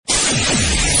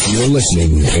You're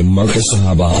listening to Marcus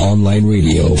Sahaba Online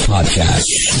Radio Podcast.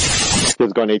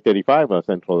 It's gone 8:35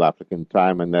 Central African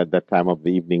time, and at that time of the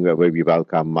evening where we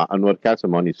welcome Anwaar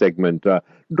Cassim on his segment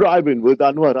Driving with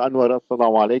Anwar. Anwar,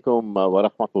 assalamu alaikum wa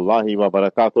rahmatullahi wa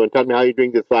barakatuh. And tell me how you're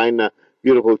doing this fine,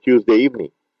 beautiful Tuesday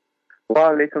evening.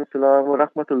 Wa alaikum salam wa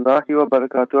rahmatullahi wa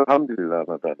barakatuh. Alhamdulillah,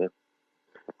 my brother.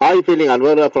 How are you feeling,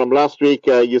 Anwar? From last week,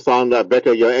 you sound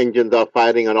better. Your engines are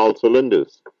firing on all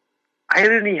cylinders.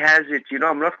 Irony has it,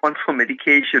 I'm not one for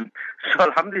medication. So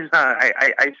alhamdulillah,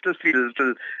 I still feel a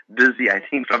little dizzy, I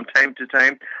think, from time to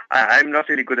time. I'm not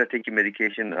really good at taking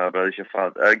medication, Brother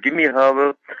Shaafat. Give me a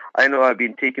herbal. I know I've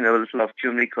been taking a little of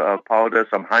turmeric powder,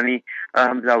 some honey,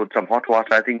 with some hot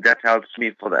water. I think that helps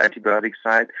me for the antibiotic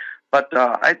side. But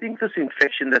I think this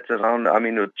infection that's around,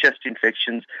 chest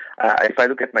infections, if I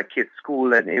look at my kids'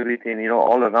 school and everything,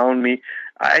 all around me,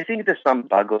 I think there's some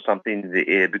bug or something in the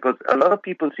air because a lot of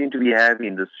people seem to be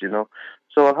having this,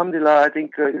 So alhamdulillah, I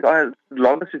think as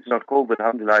long as it's not COVID,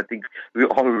 alhamdulillah, I think we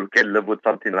all can live with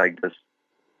something like this.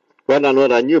 Well,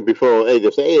 Anwar, I knew before, they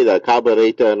say, the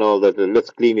carburetor and all that, let's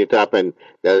clean it up and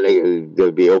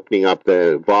they'll be opening up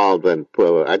the valve and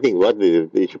I think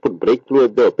they should put brake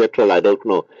fluid there, petrol, I don't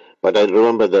know. But I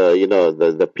remember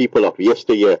the people of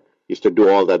yesteryear used to do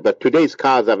all that. But today's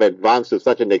cars have advanced to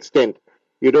such an extent,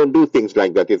 you don't do things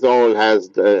like that. It all has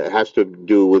to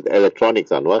do with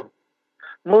electronics, Anwar.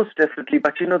 Most definitely.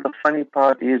 But the funny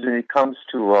part is when it comes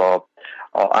to,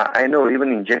 I know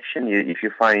even injection, if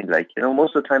you find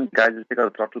most of the time guys just take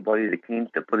out the throttle body, they clean,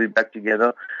 they put it back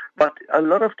together. But a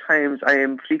lot of times I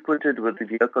am frequented with the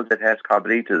vehicles that has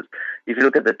carburetors. If you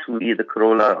look at the 2E, the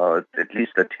Corolla, or at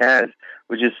least the Taz,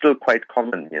 which is still quite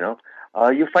common,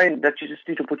 you find that you just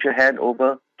need to put your hand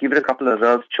over, give it a couple of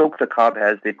rubs, choke the carb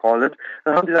as they call it.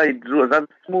 Alhamdulillah, it runs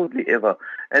smoothly ever.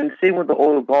 And same with the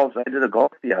old Golf. I did a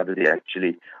Golf the other day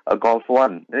actually, a Golf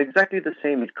 1. And exactly the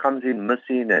same. It comes in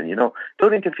missing and,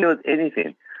 don't interfere with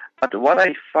anything. But what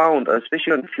I found,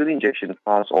 especially on fuel injection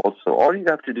cars also, all you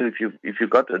have to do if you've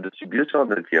got a distributor on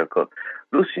the vehicle,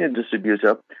 loosen your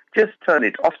distributor, just turn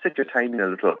it, offset your timing a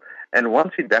little. And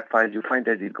once it backfires, you find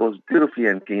that it goes beautifully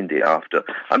and clean day after.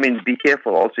 Be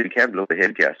careful also, you can blow the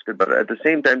head gasket, but at the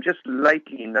same time, just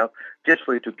lightly enough, just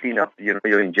for you to clean up,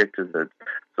 your injectors.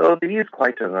 So there is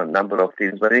quite a number of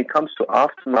things. But when it comes to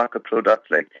aftermarket products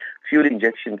like fuel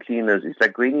injection cleaners, it's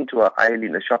like going into an aisle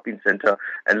in a shopping center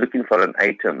and looking for an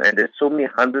item. And there's so many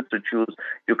hundreds to choose,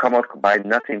 you come out by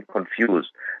nothing confused.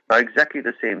 Now, exactly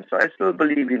the same. So I still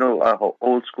believe,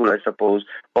 old school, I suppose,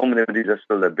 home remedies are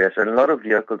still the best. And a lot of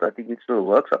vehicles, I think it still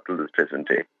works up to this present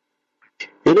day.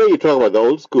 You talk about the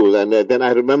old school, and then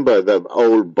I remember the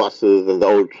old buses and the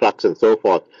old trucks and so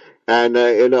forth. And,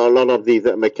 a lot of these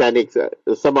mechanics,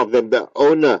 some of them, the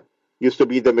owner used to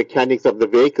be the mechanics of the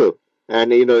vehicle.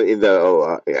 And, they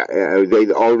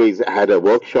always had a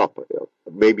workshop,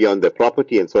 maybe on their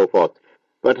property and so forth.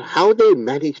 But how they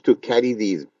managed to carry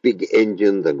these big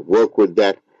engines and work with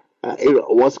that, it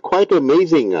was quite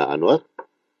amazing, Anwar.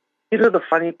 The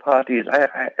funny part is,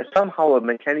 somehow a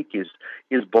mechanic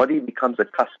his body becomes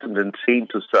accustomed and trained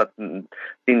to certain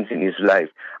things in his life.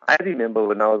 I remember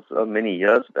when I was many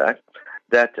years back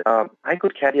that I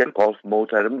could carry a Golf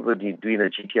motor. I remember doing a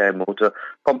GTI motor,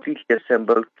 completely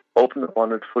assembled, open the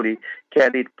bonnet fully,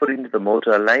 carry it, put it into the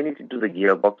motor, align it into the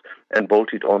gearbox, and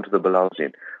bolt it onto the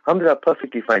balancing. Alhamdulillah,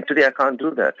 perfectly fine. Today I can't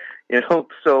do that,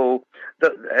 So,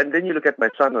 and then you look at my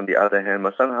son on the other hand.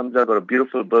 My son, alhamdulillah, got a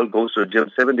beautiful build, goes to the gym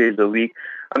 7 days a week.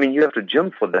 You have to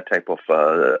gym for that type of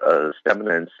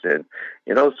stamina and strength.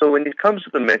 So when it comes to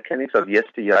the mechanics of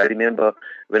yesteryear, I remember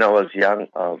when I was young,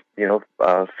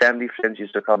 family friends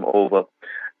used to come over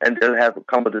and they'll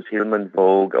come with this Hillman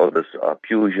Vogue or this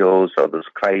Peugeots or this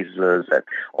Chryslers and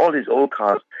all these old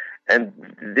cars. And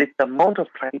the amount of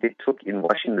pride they took in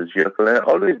washing this vehicle, and I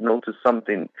always noticed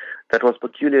something that was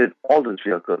peculiar in all these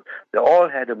vehicles. They all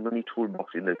had a mini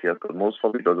toolbox in the vehicle. Most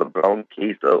of it was a brown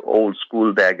case, an old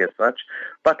school bag as such.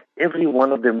 But every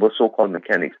one of them were so-called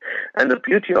mechanics. And the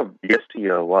beauty of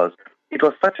yesteryear was it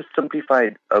was such a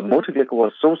simplified, motor vehicle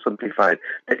was so simplified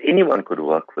that anyone could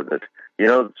work with it.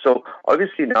 So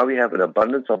obviously now we have an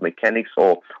abundance of mechanics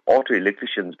or auto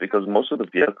electricians because most of the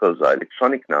vehicles are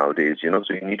electronic nowadays,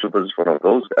 so you need to visit one of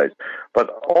those guys. But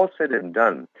all said and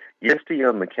done,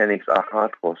 yesteryear mechanics are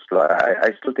hardcore.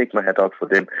 I still take my hat out for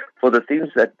them for the things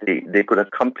that they could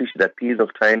accomplish that period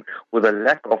of time with a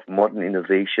lack of modern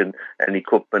innovation and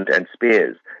equipment and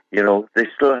spares. They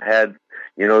still had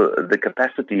the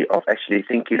capacity of actually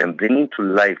thinking and bringing to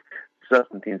life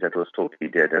certain things that was totally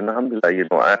dead. And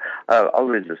alhamdulillah, I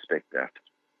always respect that.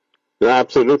 Yeah,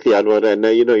 absolutely, Anwar. And,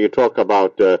 you talk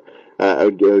about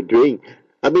doing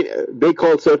I mean, they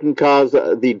call certain cars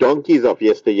the donkeys of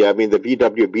yesteryear. I mean, the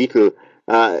VW Beetle,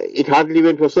 it hardly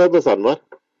went for service on what?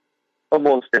 Oh,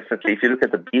 most definitely. If you look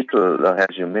at the Beetle,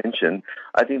 as you mentioned,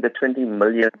 I think the 20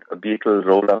 millionth Beetle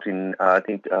rolled out in,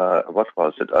 what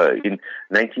was it, in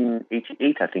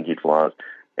 1988, I think it was.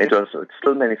 It was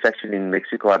still manufactured in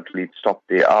Mexico until it stopped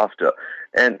thereafter.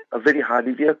 And a very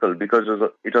hardy vehicle because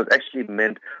it was actually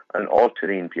meant an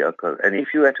all-terrain vehicle. And if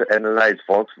you had to analyze,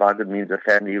 Volkswagen means a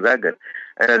family wagon.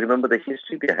 And I remember the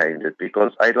history behind it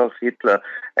because Adolf Hitler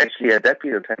actually at that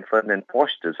period of time, Ferdinand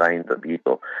Porsche designed the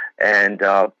Beetle. And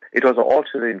it was an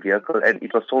all-terrain vehicle and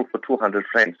it was sold for 200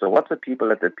 francs. So what the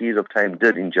people at that period of time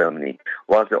did in Germany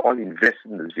was they all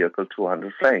invested in this vehicle,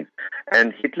 200 francs.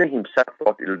 And Hitler himself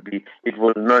thought it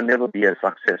will never be a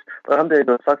success. But it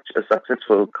was such a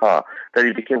successful car that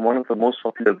it became one of the most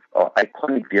popular,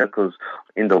 iconic vehicles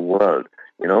in the world.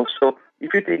 So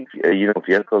if you take,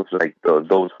 vehicles like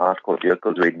those hardcore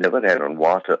vehicles where it never ran on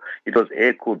water, it was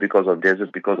air-cooled because of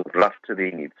desert, because of rough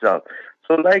terrain itself.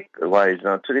 So likewise,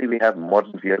 now today we have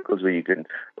modern vehicles where you can,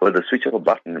 with the switch of a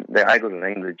button, I got a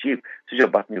Wrangler Jeep, switch of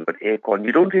a button, you've got aircon.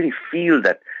 You don't really feel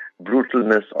that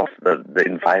brutalness of the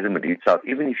environment itself,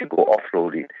 even if you go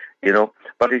off-roading,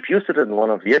 But if you sit in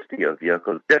one of yesterday's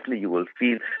vehicles, definitely you will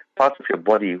feel parts of your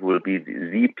body will be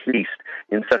replaced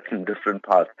in certain different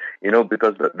parts,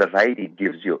 because the ride it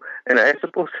gives you. And I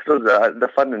suppose it was the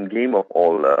fun and game of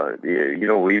all,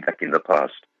 way back in the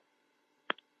past.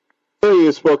 So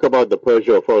you spoke about the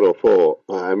Peugeot 404.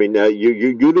 I mean,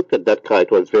 you looked at that car.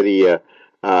 It was very,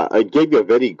 it gave you a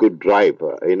very good drive.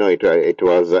 It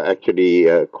was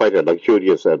actually quite a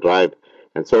luxurious drive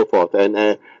and so forth.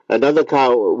 And another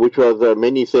car which was,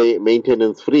 many say,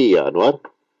 maintenance-free, Anwar.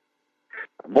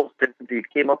 Most definitely. It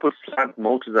came up with slant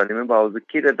motors. I remember I was a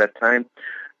kid at that time,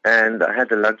 and I had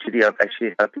the luxury of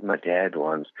actually helping my dad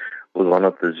once with one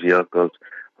of those vehicles.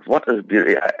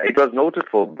 It was noted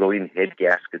for blowing head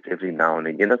gaskets every now and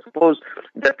again. I suppose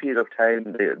in that period of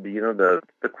time,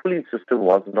 the cooling system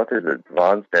was not as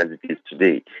advanced as it is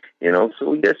today.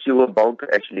 So yes, you were bound to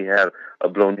actually have a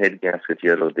blown head gasket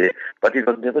here or there, but it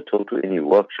was never told to any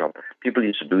workshop. People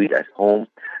used to do it at home.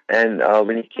 And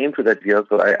when it came to that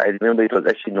vehicle, I remember it was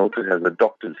actually noted as a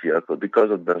doctor's vehicle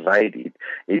because of the ride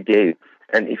it gave.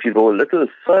 And if you go a little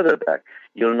further back,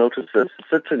 you'll notice the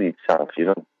Citroen itself,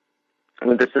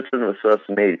 When the Citroen was first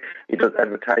made, it was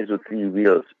advertised with 3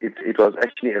 wheels. It was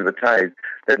actually advertised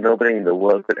that nobody in the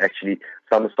world could actually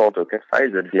somersault or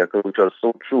capsize that vehicle, which was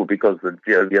so true because the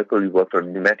vehicle worked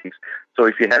on pneumatics. So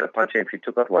if you had a puncture, if you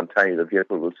took out one tire, the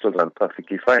vehicle would still run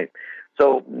perfectly fine.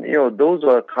 So, those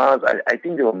were cars, I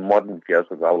think they were modern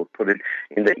vehicles, I would put it,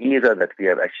 in the era that we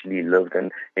have actually lived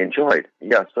and enjoyed.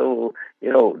 Yeah, so,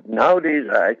 nowadays,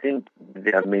 I think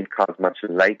they have made cars much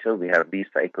lighter. We have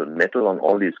recycled metal on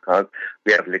all these cars.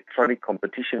 We have electronic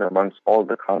competition amongst all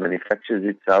the car manufacturers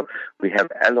itself. We have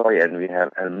alloy and we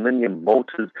have aluminum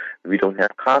motors. We don't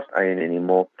have cast iron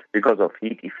anymore because of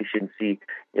heat efficiency,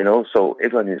 so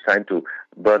everyone is trying to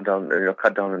burn down,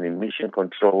 cut down on emission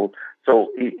control. So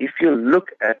if you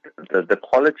look at the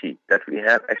quality that we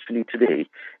have actually today,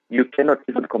 you cannot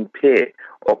even compare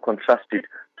or contrast it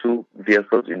to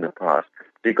vehicles in the past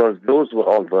because those were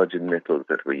all virgin metals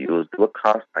that were used. They were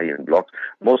cast iron blocks.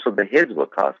 Most of the heads were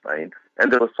cast iron.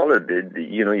 And they were solid.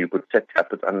 You could set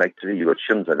tappets. Unlike today, you got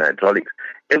shims and hydraulics.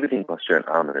 Everything cost you an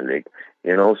arm and a leg.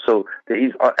 So there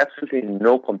is absolutely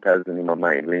no comparison in my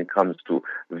mind when it comes to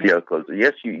vehicles.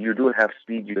 Yes, you do have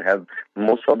speed. You have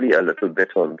most probably a little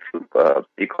better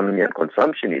economy and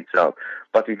consumption itself.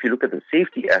 But if you look at the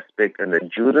safety aspect and the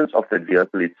endurance of the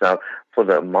vehicle itself for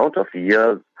the amount of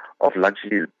years of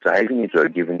luxury driving it are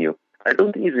given you, I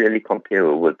don't think it's really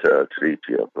comparable with today's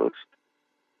vehicles.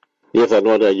 Yes,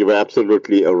 Anwar, you were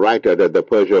absolutely right that the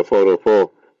Peugeot 404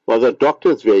 was a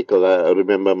doctor's vehicle. I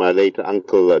remember my late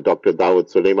uncle, Dr. Dawood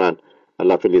Suleiman,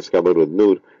 Allah Filis Kabarud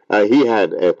Noor, he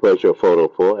had a Peugeot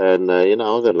 404, and, I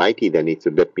was a lighty then. He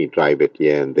said, let me drive it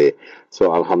here and there.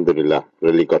 So, alhamdulillah,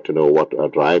 really got to know what a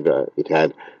drive it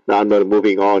had. Now, I'm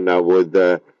moving on with,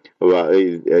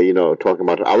 talking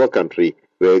about our country,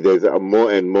 where there's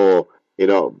more and more,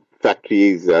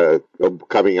 factories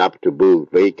coming up to build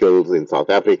vehicles in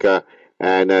South Africa,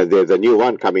 and there's a new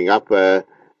one coming up.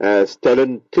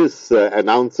 Stellantis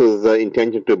announces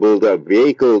intention to build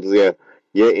vehicles here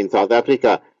in South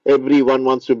Africa. Everyone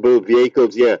wants to build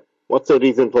vehicles here. What's the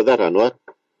reason for that, Anwar?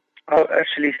 I'll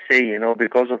actually say,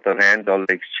 because of the rand-dollar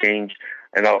exchange,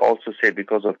 and I'll also say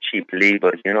because of cheap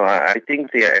labor, I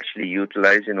think they are actually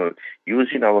utilizing or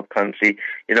using our country.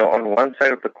 On one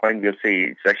side of the coin, we'll say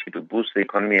it's actually to boost the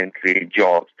economy and create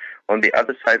jobs. On the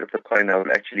other side of the coin, I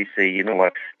would actually say, you know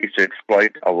what, is to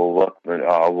exploit our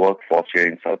workforce here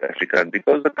in South Africa. And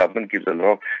because the government gives a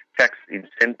lot of tax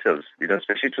incentives,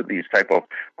 especially to these type of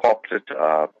corporate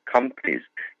companies,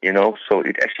 so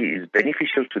it actually is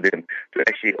beneficial to them to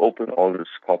actually open all these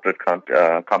corporate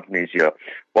companies here.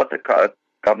 What the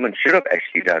government should have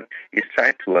actually done is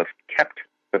try to have kept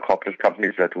the corporate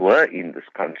companies that were in this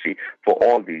country for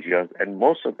all these years, and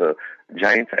most of the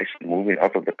giants are actually moving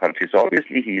out of the country. So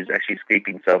obviously he is actually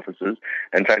scraping surfaces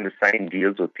and trying to sign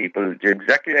deals with people,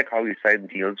 exactly like how he signed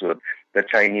deals with the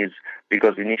Chinese,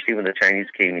 because initially when the Chinese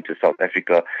came into South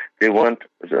Africa, they weren't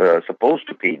supposed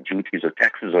to pay duties or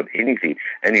taxes on anything,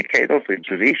 and it carried on for a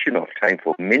duration of time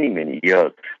for many, many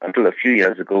years, until a few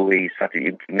years ago where he started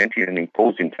implementing and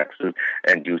imposing taxes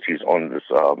and duties on this,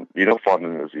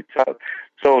 foreigners itself.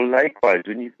 So likewise,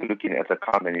 when you're looking at the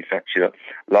car manufacturer,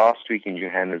 last week in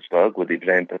Johannesburg with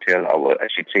Ibrahim Patel, our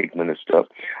trade minister,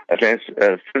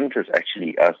 Flint has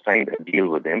actually signed a deal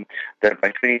with them that by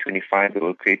 2025 they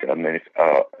will create an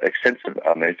extensive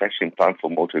manufacturing plant for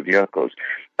motor vehicles.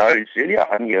 Now it's really an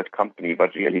unheard company,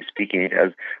 but really speaking, it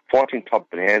has 14 top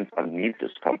brands underneath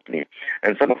this company.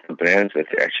 And some of the brands that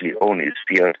they actually own is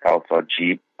Fiat, Alfa,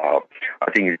 Jeep,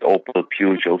 I think it's Opel,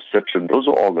 Peugeot, Citroen. Those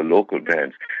are all the local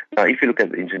brands. Now, if you look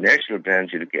at the international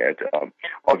brands, you look at,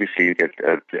 obviously, you get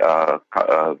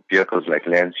vehicles like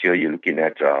Lancia. You're looking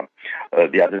at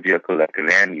the other vehicle like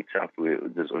Ram itself, where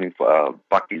there's only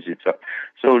Bucky's itself.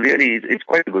 So really, it's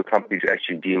quite a good company to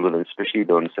actually deal with, especially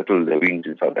on settled livings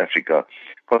in South Africa,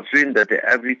 considering that the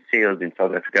average sales in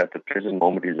South Africa at the present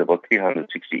moment is about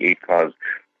 368 cars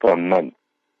per month,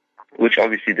 which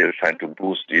obviously they're trying to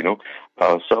boost,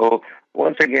 So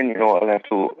once again, I'll have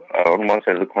to, on one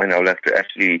side of the coin, I'll have to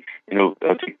actually,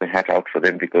 take my hat out for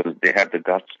them, because they have the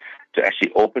guts to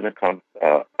actually open a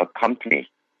company,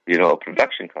 a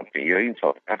production company here in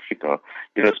South Africa,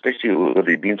 especially with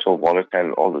it being so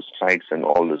volatile, all the strikes and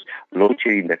all this load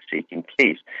shedding that's taking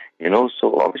place,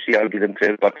 so obviously I'll give them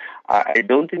credit, but I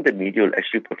don't think the media will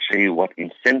actually portray what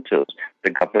incentives the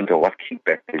government or what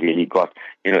kickback they really got,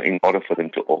 in order for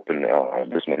them to open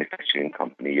this manufacturing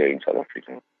company here in South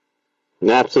Africa.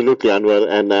 Absolutely, Anwar.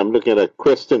 And I'm looking at a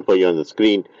question for you on the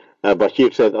screen.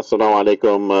 Bashir says, Assalamu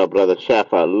alaikum, Brother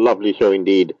Shaafat. Lovely show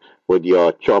indeed with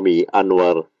your chommy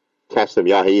Anwar Cassim.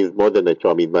 Yeah, he is more than a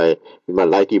chommy, he's my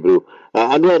lighty brew.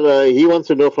 Anwar, he wants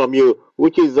to know from you,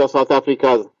 which is South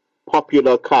Africa's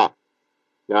popular car?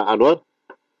 Anwar?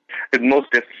 It's most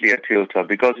definitely a Toyota.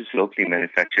 Because it's locally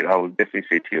manufactured, I would definitely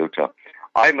say Toyota.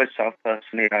 I myself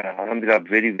personally, I'm a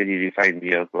very, very refined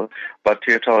vehicle, but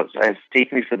Toyota has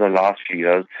taken me for the last few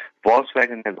years.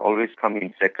 Volkswagen has always come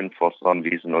in second for some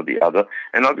reason or the other.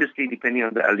 And obviously, depending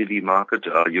on the LDV market,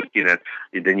 you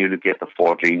look at the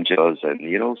Ford Rangers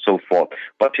and, so forth.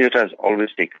 But Toyota has always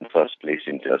taken first place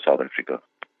in South Africa.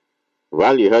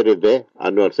 Well, you heard it there.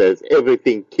 Anwar says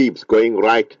everything keeps going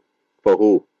right for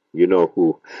who? You know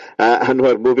who. And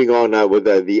we're moving on with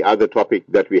the other topic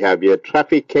that we have here.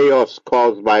 Traffic chaos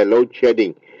caused by load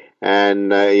shedding.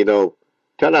 And,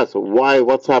 tell us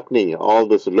what's happening, all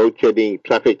this load shedding,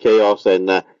 traffic chaos,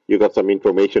 and you got some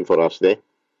information for us there.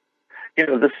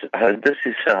 This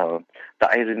is the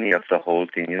irony of the whole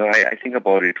thing. I think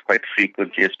about it quite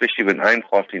frequently, especially when I'm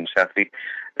caught in traffic.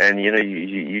 And,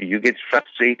 you get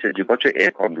frustrated. You got your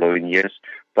aircon blowing, yes.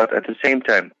 But at the same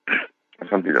time,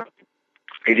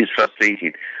 it is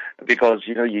frustrating because,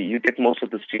 you get most of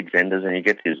the street vendors and you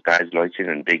get these guys loitering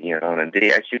and digging around, and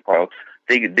they actually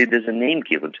there's a name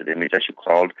given to them. It's actually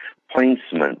called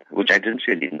pointsmen, which I didn't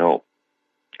really know.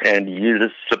 And you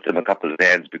just slip them a couple of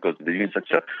ads because they're doing such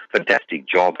a fantastic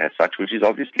job as such, which is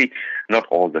obviously not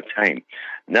all the time.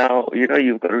 Now,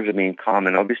 you've got to remain calm,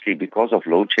 and obviously because of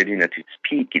load shedding at its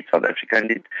peak in South Africa,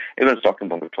 and everyone's talking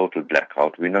about a total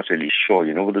blackout. We're not really sure,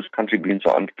 with this country being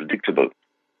so unpredictable.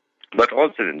 But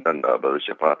also in Brother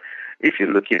Shaafat, if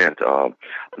you're looking at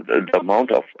the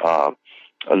amount of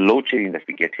load shedding that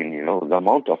we get in, the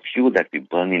amount of fuel that we're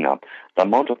burning up, the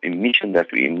amount of emission that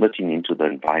we're emitting into the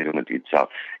environment itself.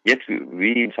 Yet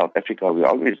we in South Africa, we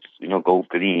always, go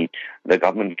green. The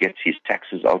government gets its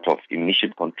taxes out of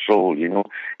emission control,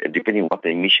 depending on what the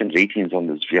emission rating is on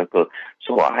this vehicle.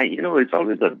 So it's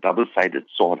always a double-sided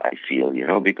sword, I feel,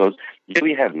 because here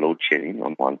we have load shedding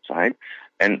on one side,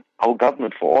 and our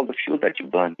government, for all the fuel that you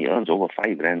burn, he earns over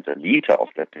 5 rand a litre of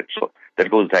that petrol that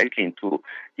goes directly into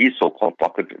his so-called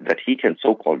pocket that he can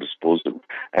so-called dispose of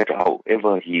at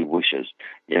however he wishes,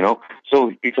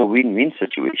 So it's a win-win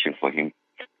situation for him.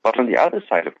 But on the other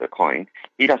side of the coin,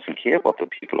 he doesn't care about the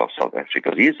people of South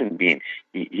Africa. Reason being,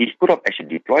 he could have actually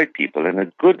deployed people, and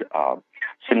a good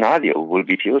scenario will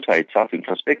be Toyota itself in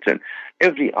Prospecton.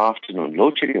 Every afternoon,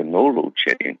 load shedding or no load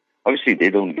shedding. Obviously, they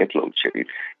don't get load shedding.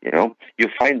 You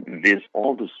find there's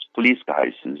all these police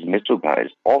guys, these metro guys,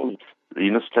 all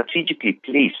strategically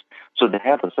placed, so they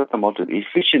have a certain amount of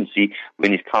efficiency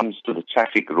when it comes to the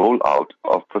traffic rollout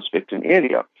of Prospecton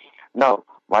area. Now,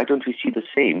 why don't we see the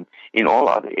same in all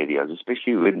other areas,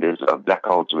 especially when there's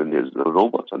blackouts, when there's the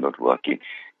robots are not working,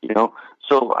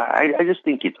 So I just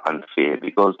think it's unfair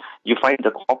because you find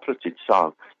the corporate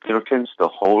itself, tends to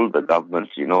hold the government,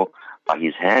 by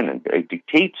his hand and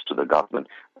dictates to the government.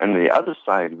 And on the other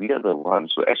side, we are the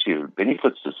ones who actually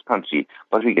benefits this country,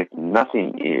 but we get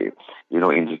nothing,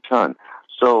 in return.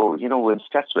 So, when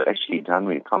stats were actually done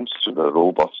when it comes to the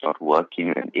robots not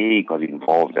working and AA got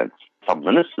involved and some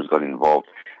ministers got involved,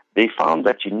 they found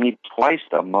that you need twice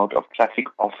the amount of traffic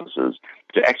officers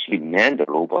to actually man the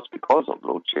robots because of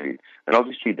load shedding. And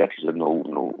obviously that is a no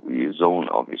zone,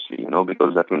 obviously,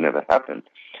 because that will never happen.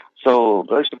 So,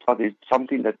 it's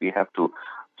something that we have to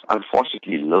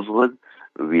unfortunately live with.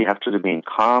 We have to remain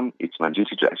calm. It's my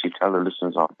duty to actually tell the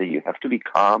listeners out there, you have to be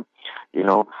calm.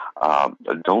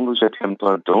 Don't lose your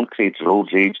temper. Don't create road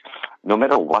rage. No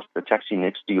matter what the taxi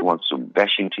next to you wants to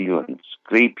bash into you and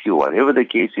scrape you, whatever the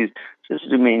case is, just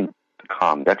remain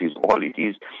calm. That is all it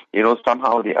is.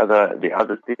 Somehow the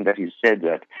other thing that he said,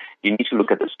 that you need to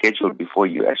look at the schedule before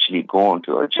you actually go on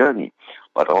to a journey.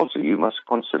 But also you must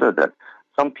consider that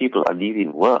some people are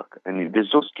leaving work and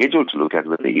there's no schedule to look at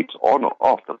whether it's on or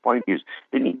off. The point is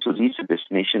they need to reach a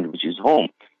destination which is home.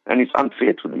 And it's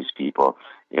unfair to these people.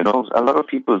 A lot of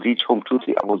people reach home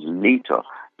 2-3 hours later,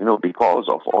 because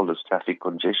of all this traffic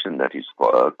congestion that is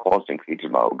caused and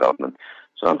created by our government.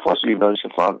 So unfortunately, Brother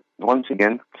Shaafat, once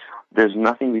again, there's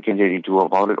nothing we can really do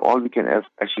about it. All we can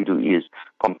actually do is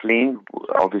complain,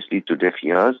 obviously, to deaf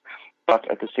ears. But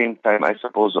at the same time, I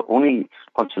suppose the only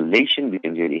consolation we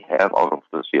can really have out of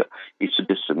this year is to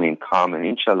just remain calm. And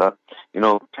inshallah,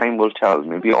 time will tell.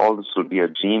 Maybe all this will be a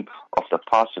dream of the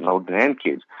past, and our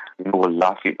grandkids, will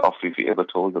laugh it off if we ever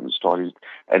told them stories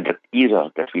at the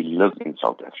era that we lived in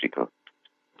South Africa.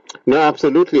 No,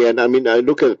 absolutely. And I mean, I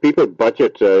look at people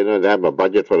budget, they have a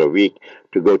budget for a week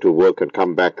to go to work and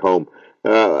come back home.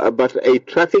 But a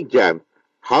traffic jam,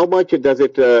 how much does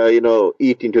it,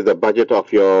 eat into the budget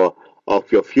of your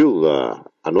fuel,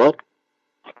 Anwar?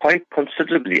 Quite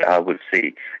considerably, I would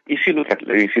say. If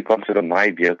you consider my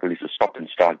vehicle is a stop and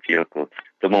start vehicle,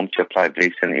 the moment you apply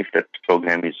brakes and if that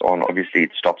program is on, obviously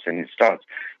it stops and it starts.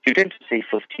 You tend to save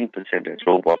 15% as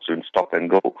robots will stop and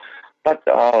go. But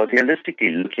realistically,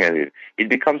 look at it, it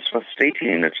becomes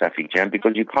frustrating in a traffic jam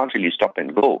because you can't really stop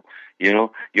and go.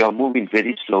 You are moving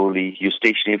very slowly, you're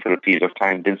stationary for a period of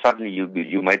time, then suddenly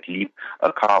you might leave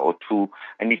a car or two,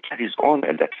 and it carries on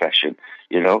in that fashion,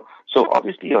 So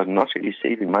obviously you're not really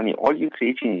saving money. All you're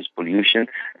creating is pollution,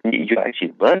 and you're actually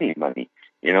burning money.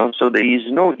 So there is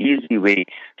no easy way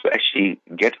to actually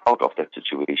get out of that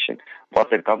situation. What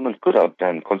the government could have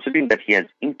done, considering that he has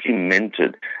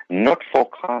implemented, not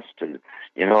forecasted,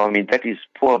 that is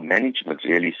poor management,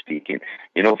 really speaking,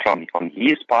 from on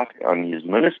his part, on his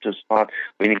minister's part,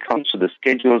 when it comes to the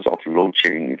schedules of load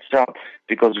shedding itself,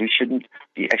 because we shouldn't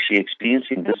be actually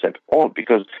experiencing this at all,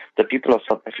 because the people of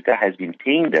South Africa has been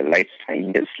paying their lights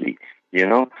timelessly.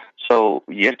 So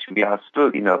yet we are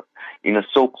still in a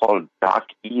so-called dark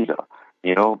era,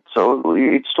 so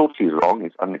it's totally wrong.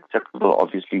 It's unacceptable.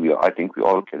 Obviously, I think we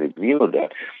all can agree with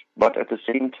that. But at the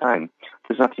same time,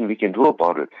 there's nothing we can do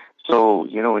about it. So,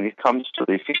 when it comes to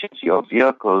the efficiency of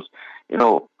vehicles,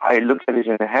 I look at it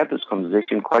and I have this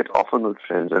conversation quite often with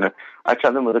friends, and I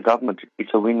tell them with the government,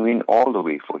 it's a win-win all the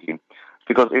way for him.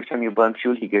 Because every time you burn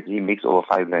fuel, he makes over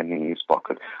 5 rand in his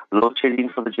pocket. Load shedding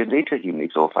for the generator, he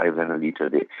makes over 5 rand a litre a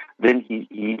day. Then he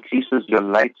increases your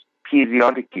lights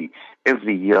periodically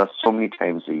every year, so many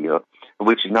times a year,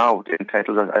 which now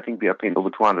entitles us, I think we are paying over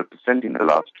 200% in the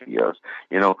last 2 years,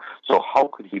 So how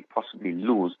could he possibly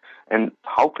lose? And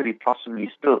how could he possibly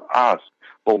still ask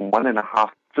for 1.5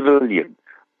 trillion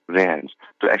rands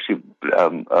to actually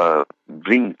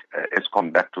bring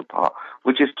ESCOM back to power,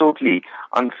 which is totally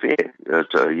unfair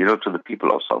to the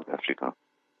people of South Africa.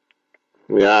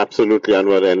 Yeah, absolutely,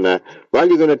 Anwar. And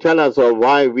you're going to tell us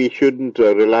why we shouldn't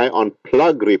rely on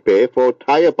plug repair for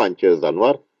tire punctures,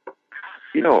 Anwar.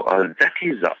 That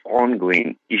is an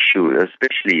ongoing issue,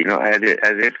 especially, I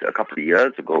read a couple of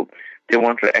years ago, they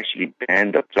want to actually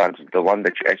ban the plugs, the one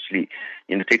that you actually,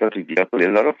 take out the vehicle.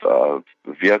 A lot of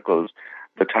vehicles,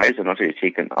 the tires are not really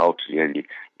taken out, really.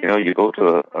 You go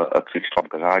to a quick stop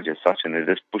garage as such, and they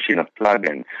just push in a plug,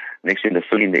 and next thing they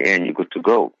fill in the air, and you're good to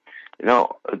go.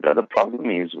 The problem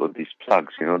is with these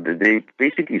plugs, they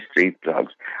basically straight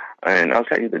plugs. And I'll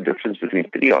tell you the difference between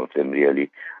three of them, really.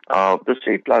 The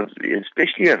straight plugs,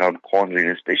 especially around cornering,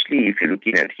 especially if you're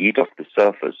looking at heat of the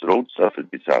surface, road surface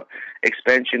itself,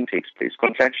 expansion takes place,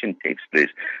 contraction takes place.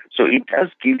 So it does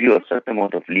give you a certain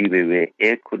amount of leeway where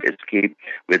air could escape,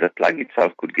 where the plug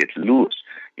itself could get loose.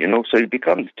 So it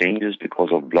becomes dangerous because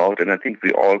of blowout, and I think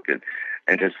we all can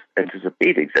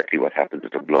anticipate exactly what happens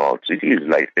at a blowout. So it is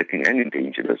life-threatening and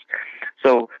dangerous.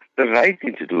 So the right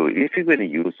thing to do, if you're going to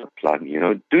use a plug,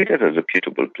 do it at a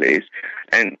reputable place.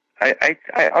 And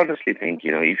I honestly think,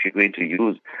 if you're going to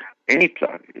use any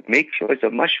plug, make sure it's a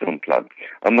mushroom plug.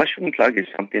 A mushroom plug is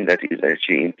something that is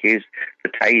actually, in case the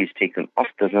tire is taken off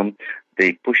the rim,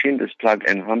 they push in this plug,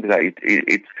 and alhamdulillah,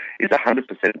 it's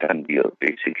 100% done deal,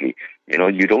 basically.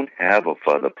 You don't have a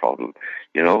further problem,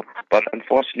 But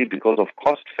unfortunately, because of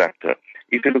cost factor,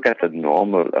 if you look at the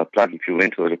normal plug, if you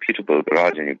went to a reputable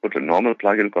garage and you put a normal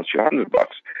plug, it'll cost you $100.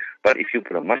 But if you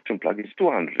put a mushroom plug, it's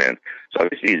 200 rand. So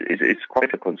obviously, it's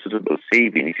quite a considerable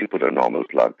saving if you put a normal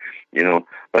plug,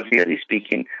 But really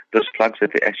speaking, those plugs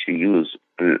that they actually use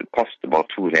cost about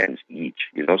 2 rands each,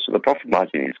 So the profit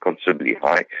margin is considerably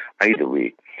high either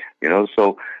way,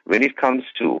 So when it comes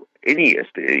to any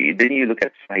estate, then you look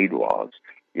at sidewalls.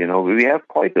 We have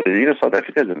quite South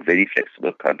Africa is a very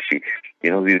flexible country.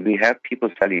 We have people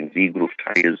selling V-groove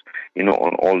tires,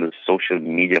 on all the social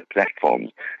media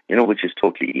platforms, which is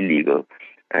totally illegal.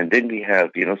 And then we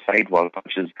have, sidewall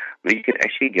punches where you can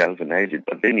actually galvanize it,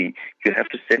 but then you have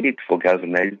to send it for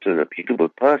galvanizing to a reputable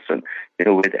person,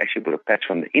 where they actually put a patch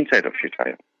on the inside of your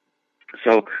tire.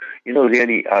 So,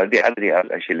 really, the other day I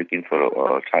was actually looking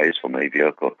for tires for my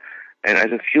vehicle, and I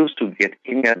refused to get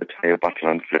any other tire but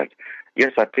run flat.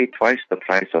 Yes, I paid twice the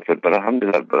price of it, but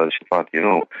alhamdulillah,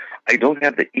 Shaafat, I don't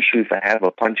have the issue if I have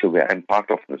a puncture where I'm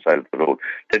parked off on the side of the road.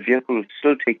 The vehicle will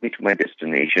still take me to my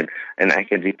destination, and I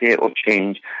can repair or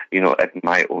change, at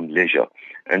my own leisure.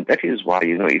 And that is why,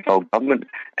 if our government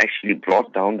actually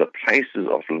brought down the prices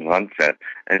of run flat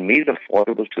and made it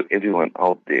affordable to everyone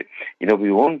out there,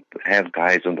 we won't have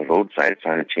guys on the roadside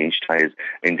trying to change tires,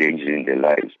 endangering their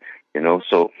lives.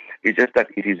 So it's just that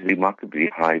it is remarkably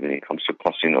high when it comes to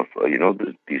costing of,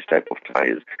 these type of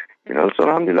tires. So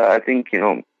alhamdulillah, I think,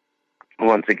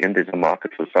 once again, there's a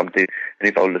market for something. And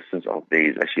if our listeners out there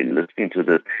is actually listening to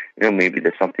this, maybe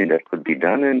there's something that could be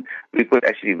done, and we could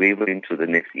actually waver into the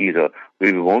next era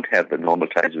where we won't have the normal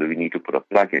tires where we need to put a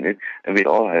plug in it, and we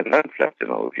all have run flats in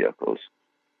our vehicles.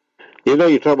 You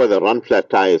talk about the run flat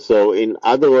tires. So, in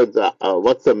other words,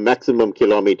 what's the maximum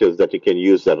kilometers that you can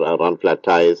use the run flat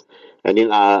tires? And in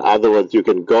other words, you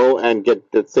can go and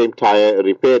get the same tire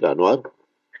repaired, Anwar?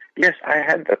 Yes, I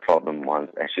had that problem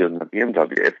once, actually, on the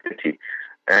BMW F30.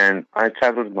 And I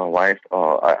traveled with my wife,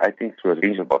 I think, through a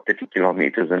range of about 30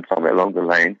 kilometers, and somewhere along the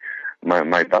line,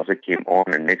 my buzzer came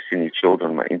on, and next thing it showed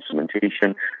on my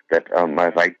instrumentation that my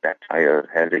right back tire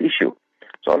had an issue.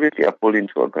 So obviously, I pulled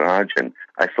into a garage, and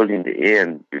I filled in the air,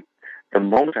 and the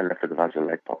moment I left the garage, the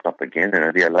light popped up again, and I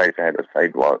realized I had a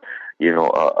sidewall,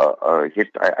 hit.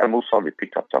 I most probably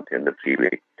picked up something on the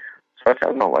freeway. So I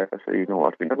tell my wife, I said, you know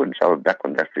what, we're not going to travel back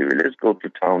on that freeway. Let's go to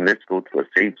town, let's go to a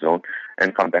safe zone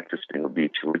and come back to Springer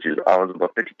Beach, which is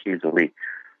about 30 k's away.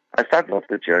 I started off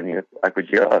the journey. I could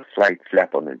hear a slight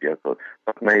slap on the vehicle,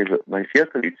 but my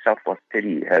vehicle itself was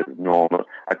steady as normal.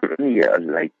 I could only hear a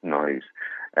light noise.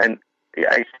 And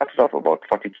I started off about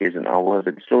 40 k's an hour,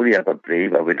 then slowly I got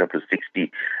brave. I went up to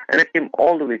 60, and I came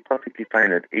all the way perfectly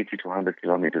fine at 80 to 100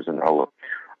 kilometers an hour.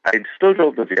 I still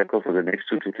drove the vehicle for the next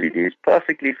 2 to 3 days,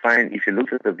 perfectly fine. If you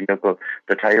looked at the vehicle,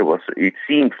 the tire it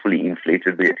seemed fully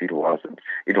inflated, but it wasn't.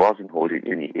 It wasn't holding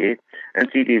any air.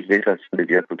 And 3 days later, I sent the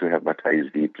vehicle to have my tires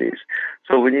replaced.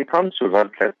 So when it comes to run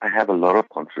flat, I have a lot of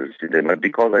confidence in them,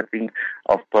 because I think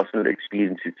of personal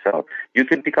experience itself. You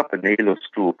can pick up a nail or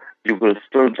screw, you will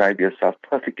still drive yourself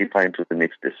perfectly fine to the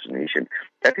next destination.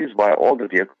 That is why all the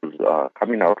vehicles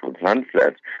coming out with run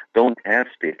flats don't have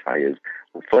spare tires.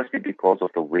 Firstly, because of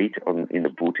the weight in the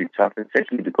boot itself, and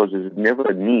secondly, because there's never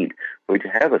a need for you to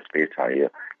have a spare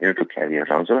tire, to carry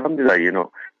around. So, alhamdulillah,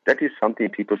 that is something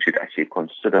people should actually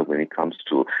consider when it comes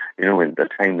to, when the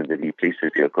time when they replace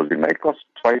the vehicle. It might cost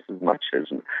twice as much as,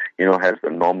 has a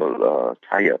normal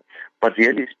tire. But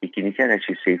really speaking, you can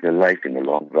actually save your life in the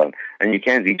long run. And you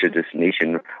can reach a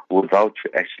destination without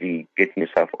actually getting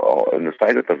yourself on the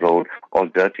side of the road all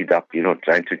dirtied up,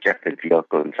 trying to check the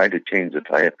vehicle and trying to change the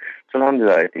tire. So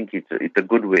alhamdulillah, I think it's a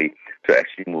good way to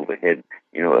actually move ahead,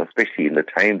 especially in the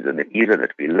times and the era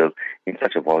that we live in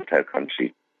such a volatile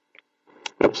country.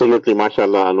 Absolutely,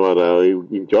 mashallah,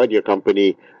 Anwar. Enjoyed your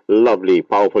company. Lovely,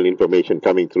 powerful information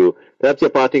coming through. Perhaps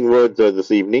your parting words this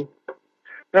evening?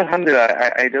 Well,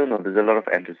 alhamdulillah, I don't know. There's a lot of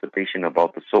anticipation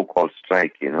about the so-called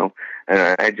strike, and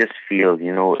I just feel, there's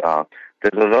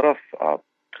a lot of,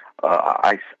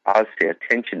 I'll say,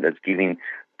 attention that's given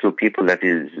to people that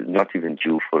is not even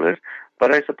due for it.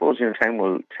 But I suppose, time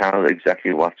will tell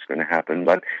exactly what's going to happen.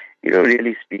 But,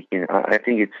 really speaking, I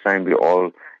think it's time we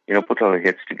all, put our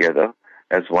heads together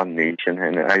as one nation.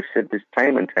 And I've said this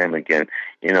time and time again,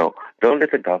 don't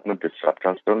let the government disrupt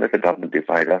us. Don't let the government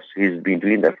divide us. He's been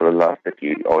doing that for the last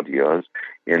 30 odd years.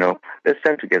 Let's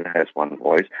stand together as one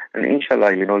voice. And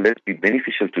inshallah, let's be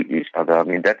beneficial to each other. I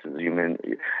mean,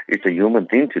 it's a human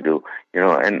thing to do,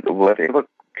 and whatever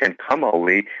can come our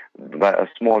way by a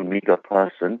small, meager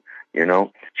person,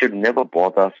 should never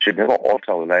bother us, should never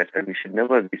alter our lives, and we should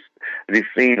never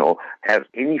refrain or have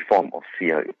any form of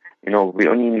fear. We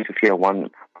only need to fear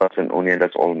one person only, and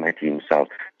that's Almighty Himself.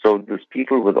 So these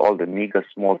people with all the meager,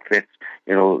 small threats,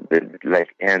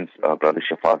 like ants, Brother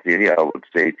Shaafat area, I would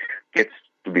say, gets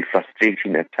to be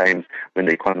frustrating at times when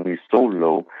the economy is so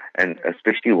low, and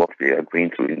especially what we are going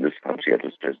through in this country at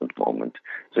this present moment.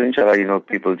 So inshallah,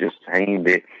 people just hanging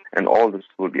there, and all this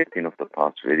will be a thing of the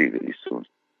past very, very soon.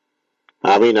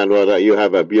 Amin, Anwar, you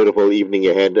have a beautiful evening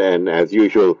ahead, and as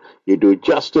usual, you do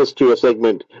justice to your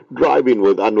segment, Driving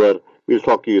with Anwar. We'll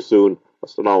talk to you soon.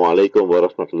 Assalamu alaikum wa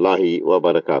rahmatullahi wa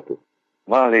barakatuh.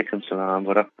 Wa alaikum salam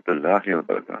wa rahmatullahi wa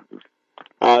barakatuh.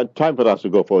 Time for us to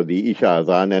go for the Isha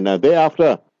Azan, and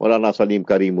thereafter, Maulana Salim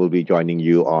Karim will be joining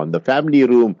you on the Family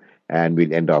Room, and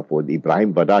we'll end off with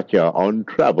Ibrahim Badacha on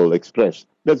Travel Express.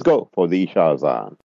 Let's go for the Isha Azan.